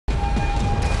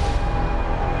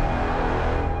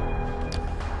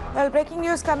Well, breaking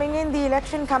news coming in. The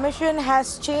Election Commission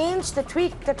has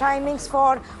tweaked the timings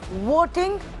for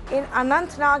voting in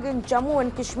Anantnag in Jammu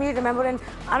and Kashmir. Remember, in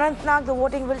Anantnag, the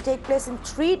voting will take place in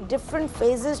 3 different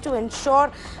phases to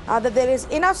ensure that there is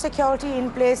enough security in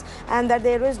place and that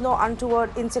there is no untoward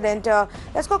incident.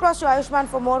 Let's go across to Ayushman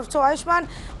for more. So, Ayushman,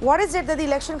 what is it that the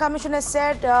Election Commission has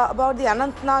said about the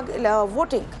Anantnag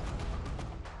voting?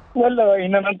 Well,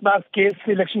 in Anantnag's case,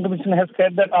 the Election Commission has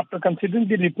said that after considering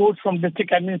the reports from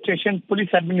district administration, police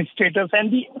administrators and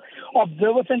the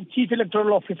observers and chief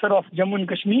electoral officer of Jammu and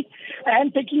Kashmir,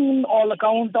 and taking in all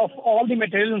account of all the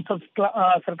material and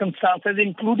circumstances,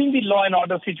 including the law and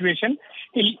order situation,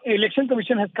 the Election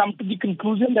Commission has come to the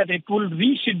conclusion that it will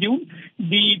reschedule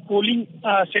the polling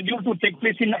schedule to take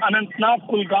place in Anantnag,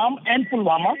 Kulgam and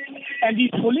Pulwama. And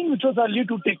the polling, which was earlier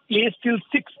to take place till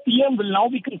 6 p.m., will now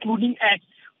be concluding at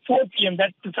 4 p.m.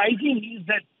 That precisely means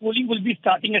that polling will be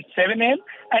starting at 7 a.m.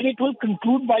 and it will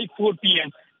conclude by 4 p.m.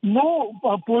 No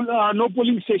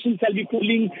polling stations shall be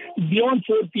polling beyond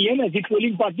 4 p.m. as the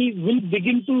polling parties will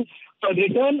begin to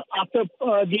return after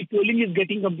the polling is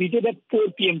getting completed at 4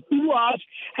 p.m. 2 hours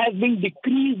has been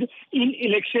decreased in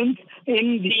elections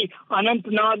in the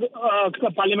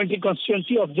Anantnag parliamentary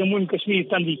constituency of Jammu and Kashmir,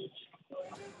 Tanvi.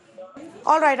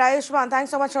 All right, Ayushman,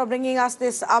 thanks so much for bringing us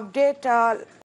this update.